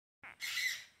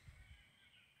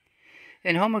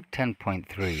In homework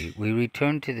 10.3, we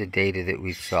return to the data that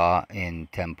we saw in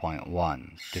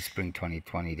 10.1, the spring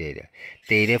 2020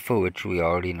 data for which we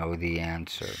already know the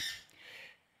answer.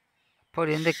 Put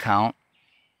in the count.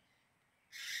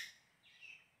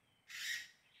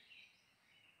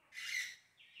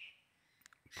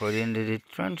 Put in the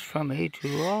difference from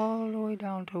A2 all the way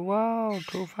down to, wow,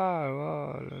 too far,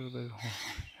 wow, a little bit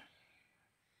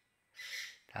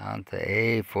down to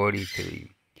A43.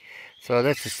 So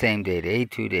that's the same data, A2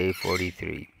 to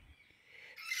A43.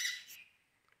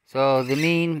 So the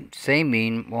mean, same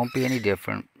mean, won't be any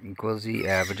different, equals the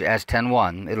average. As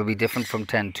 10.1, it'll be different from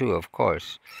 10.2, of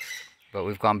course. But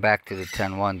we've gone back to the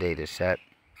 10.1 data set.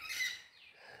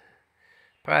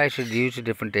 Probably should use a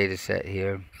different data set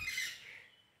here.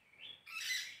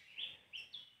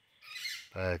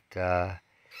 But I'll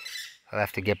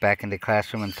have to get back in the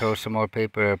classroom and throw some more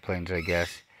paper airplanes, I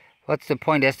guess. What's the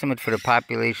point estimate for the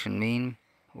population mean?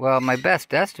 Well, my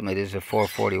best estimate is a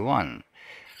 441.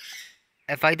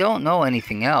 If I don't know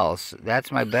anything else,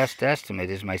 that's my best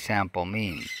estimate is my sample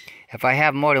mean. If I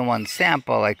have more than one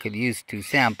sample, I could use two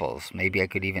samples. Maybe I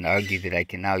could even argue that I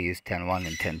can now use 10.1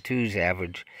 and 10.2's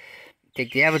average.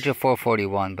 Take the average of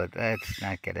 441, but let's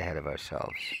not get ahead of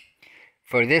ourselves.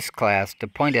 For this class, the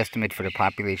point estimate for the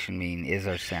population mean is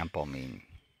our sample mean.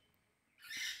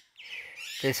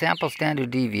 The sample standard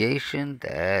deviation,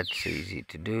 that's easy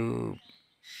to do.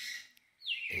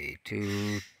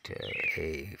 A2 to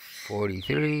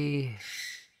A43.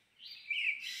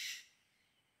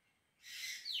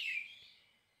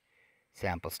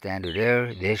 Sample standard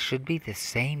error. This should be the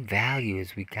same value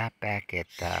as we got back at,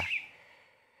 I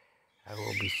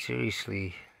will be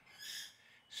seriously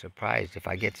surprised if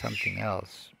I get something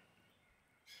else.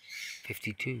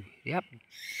 52, yep.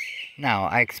 Now,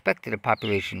 I expected a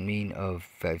population mean of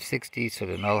 560, so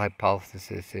the null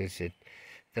hypothesis is that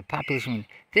the population mean,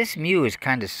 this mu is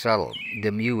kind of subtle,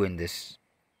 the mu in this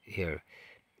here.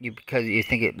 Because you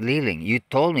think it, Leland, you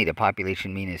told me the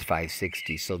population mean is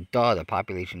 560, so duh, the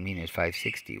population mean is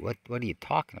 560. What are you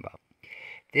talking about?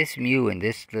 This mu in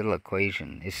this little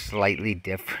equation is slightly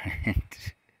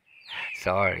different.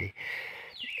 Sorry.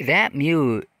 That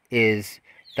mu is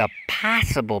the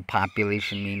possible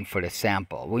population mean for the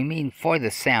sample. We mean for the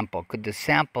sample. Could the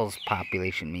sample's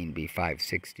population mean be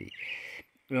 560?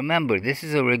 Remember, this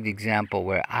is a rigged example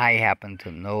where I happen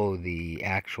to know the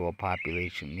actual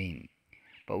population mean,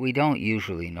 but we don't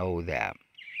usually know that.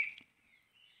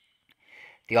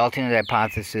 The alternate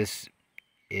hypothesis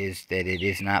is that it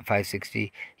is not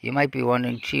 560. You might be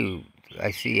wondering, gee,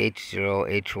 I see H0,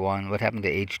 H1. What happened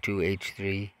to H2,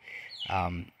 H3?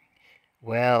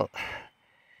 Well,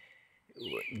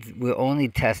 we're only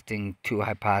testing two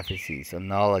hypotheses, a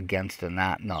null against a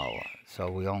not null.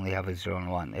 So we only have a 0 and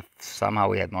 1. If somehow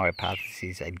we had more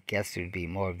hypotheses, I'd guess there'd be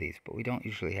more of these, but we don't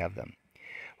usually have them.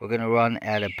 We're going to run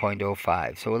at a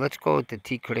 0.05. So let's go with the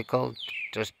t-critical,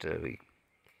 just to,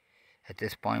 at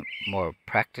this point, more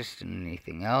practice than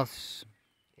anything else.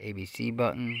 ABC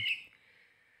button,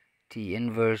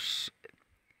 t-inverse,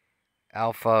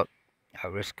 alpha, a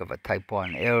risk of a type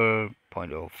 1 error,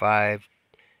 0.05.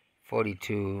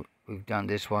 42, we've done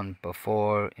this one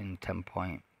before in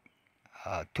 10.2,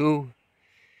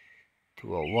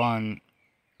 201,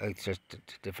 it's just a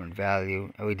different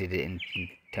value. We did it in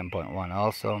 10.1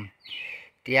 also.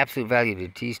 The absolute value of the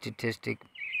t-statistic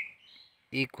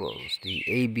equals the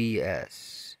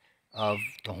ABS of,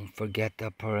 don't forget the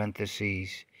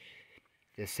parentheses,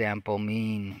 the sample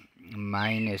mean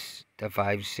minus the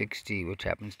 560, which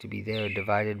happens to be there,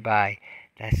 divided by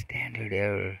the standard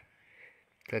error.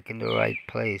 Click in the right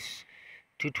place.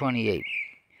 228.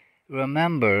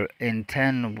 Remember in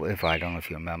 10, if I don't know if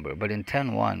you remember, but in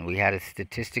 10.1 we had a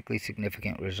statistically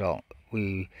significant result.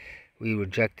 We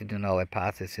rejected the null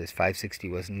hypothesis. 560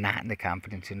 was not in the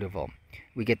confidence interval.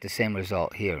 We get the same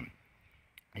result here.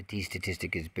 The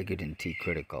t-statistic is bigger than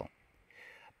t-critical.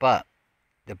 But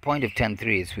the point of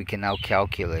 10.3 is we can now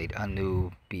calculate a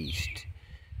new beast,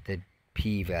 the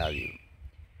p-value.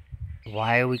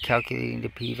 Why are we calculating the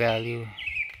p-value?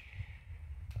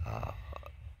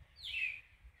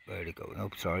 Where'd it go?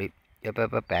 Nope, sorry. Yep,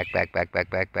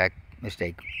 back.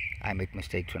 Mistake. I make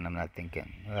mistakes when I'm not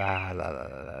thinking.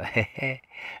 Let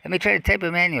me try to type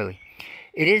it manually.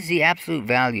 It is the absolute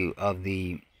value of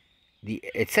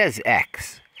it says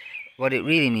X. What it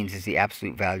really means is the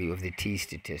absolute value of the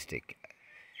t-statistic.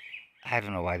 I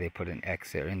don't know why they put an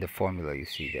X there in the formula you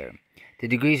see there. The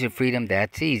degrees of freedom,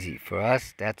 that's easy. For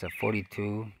us, that's a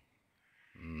 42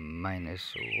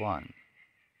 minus 1.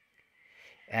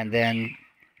 And then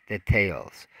the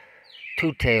tails.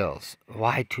 2 tails.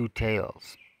 Why 2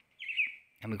 tails?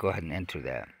 Let me go ahead and enter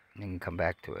that. You can come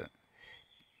back to it.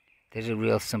 There's a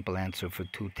real simple answer for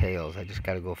two tails. I just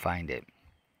got to go find it.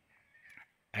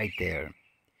 Right there.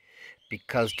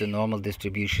 Because the normal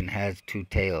distribution has two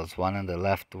tails, one on the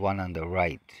left, one on the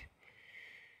right,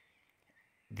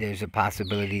 there's a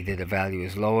possibility that the value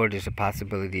is lower, there's a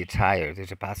possibility it's higher,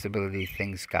 there's a possibility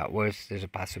things got worse, there's a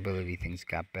possibility things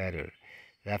got better.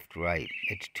 Left, right,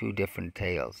 it's two different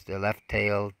tails. The left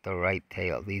tail, the right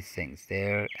tail, these things,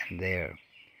 there and there.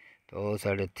 Those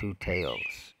are the two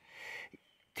tails.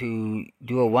 To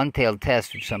do a one-tailed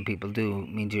test, which some people do,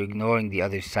 means you're ignoring the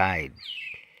other side.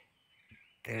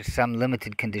 There's some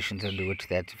limited conditions under which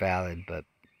that's valid, but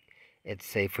it's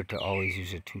safer to always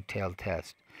use a two-tailed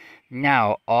test.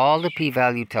 Now, all the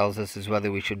p-value tells us is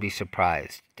whether we should be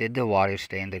surprised. Did the water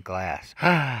stay in the glass?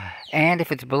 And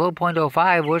if it's below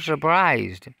 0.05, we're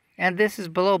surprised. And this is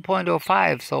below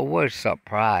 0.05, so we're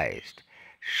surprised.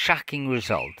 Shocking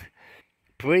result.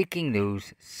 Breaking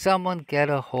news, someone get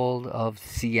a hold of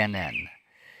CNN.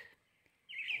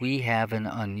 We have an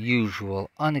unusual,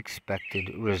 unexpected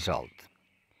result.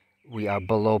 We are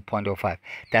below 0.05.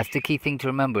 That's the key thing to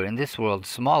remember. In this world,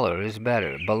 smaller is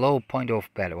better. Below 0.05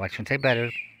 better. Well, I shouldn't say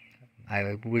better.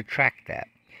 I retract that.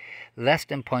 Less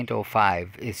than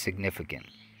 0.05 is significant.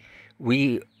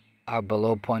 We are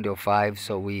below 0.05,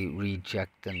 so we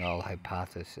reject the null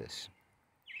hypothesis.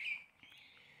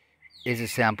 Is a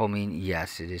sample mean?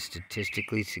 Yes, it is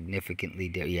statistically significantly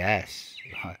different. Yes.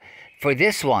 For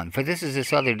this is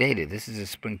this other data. This is a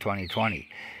spring 2020.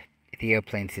 The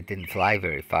airplanes that didn't fly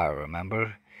very far,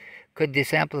 remember? Could the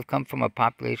sample have come from a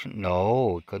population?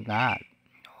 No, it could not.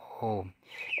 No.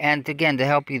 And again, to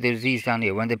help you, there's these down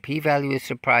here. When the p-value is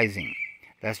surprising,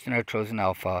 less than our chosen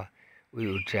alpha, we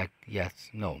reject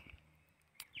yes, no.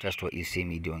 Just what you see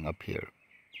me doing up here.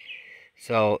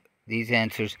 So these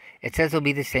answers, it says it'll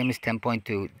be the same as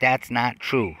 10.2. That's not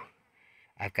true.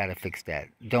 I've got to fix that.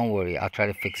 Don't worry, I'll try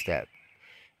to fix that.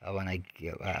 When I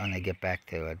get back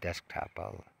to a desktop,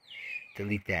 I'll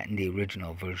delete that in the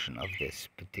original version of this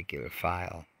particular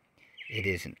file. It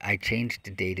isn't. I changed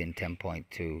the data in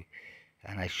 10.2,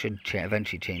 and I should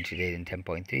eventually change the data in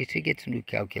 10.3 so you get some new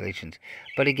calculations.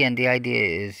 But again, the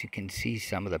idea is you can see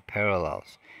some of the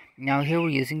parallels. Now here we're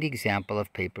using the example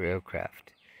of paper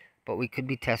aircraft, but we could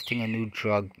be testing a new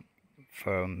drug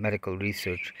for medical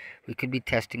research. We could be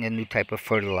testing a new type of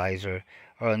fertilizer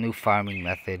or a new farming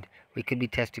method. We could be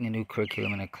testing a new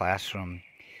curriculum in a classroom.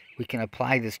 We can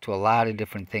apply this to a lot of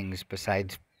different things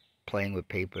besides playing with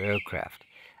paper aircraft.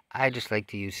 I just like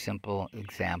to use simple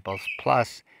examples.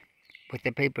 Plus, with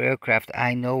the paper aircraft,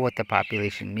 I know what the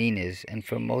population mean is, and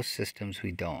for most systems,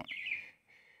 we don't.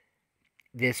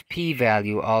 This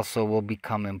p-value also will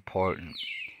become important,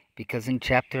 because in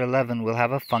Chapter 11, we'll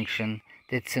have a function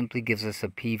that simply gives us a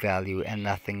p-value and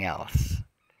nothing else.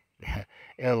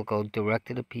 It'll go direct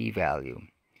to the p-value.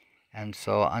 And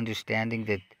so understanding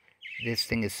that this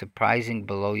thing is surprising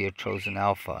below your chosen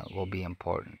alpha will be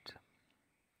important.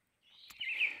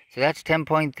 So that's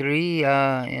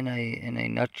 10.3 in a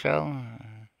nutshell,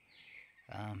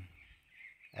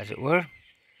 as it were.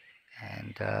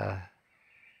 And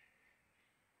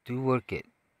do work it.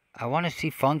 I want to see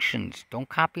functions. Don't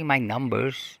copy my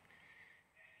numbers.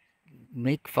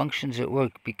 Make functions that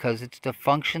work, because it's the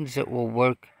functions that will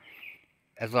work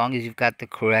as long as you've got the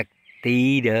correct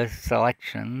data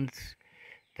selections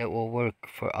that will work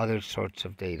for other sorts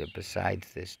of data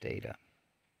besides this data.